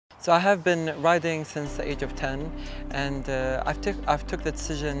So I have been riding since the age of 10, and I've took the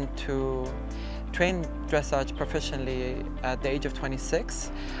decision to train dressage professionally at the age of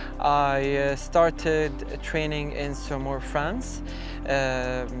 26. I started training in Saumur, France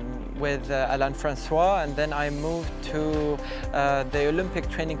with Alain Francois, and then I moved to the Olympic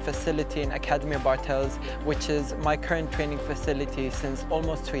training facility in Academy Bartels, which is my current training facility since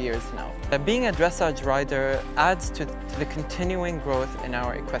almost 2 years now. Being a dressage rider adds to the continuing growth in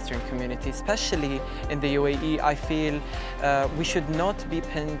our equestrian community, especially in the UAE. I feel we should not be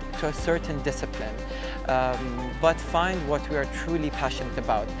pinned to a certain discipline, but find what we are truly passionate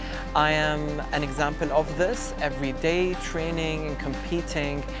about. I am an example of this. Every day training and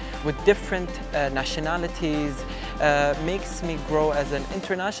competing with different nationalities makes me grow as an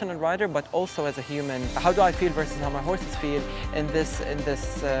international rider, but also as a human. How do I feel versus how my horses feel in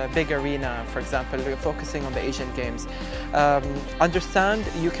this big arena, for example, focusing on the Asian Games. Understand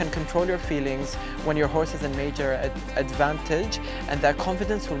you can control your feelings when your horse is in major advantage, and that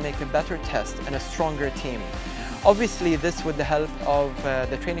confidence will make a better test and a stronger team. Obviously, this with the help of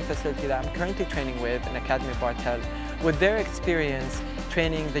the training facility that I'm currently training with in Academy Bartel, with their experience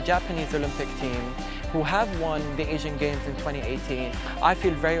training the Japanese Olympic team who have won the Asian Games in 2018. I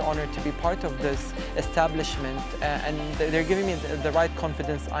feel very honored to be part of this establishment, and they're giving me the right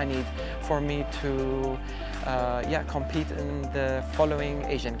confidence I need for me to compete in the following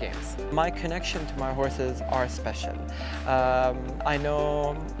Asian Games. My connection to my horses are special. I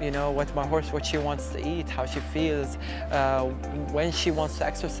know, what she wants to eat, how she feels, when she wants to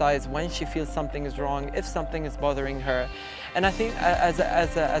exercise, when she feels something is wrong, if something is bothering her. And I think as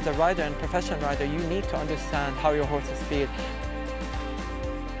a rider and professional rider, you need to understand how your horses feel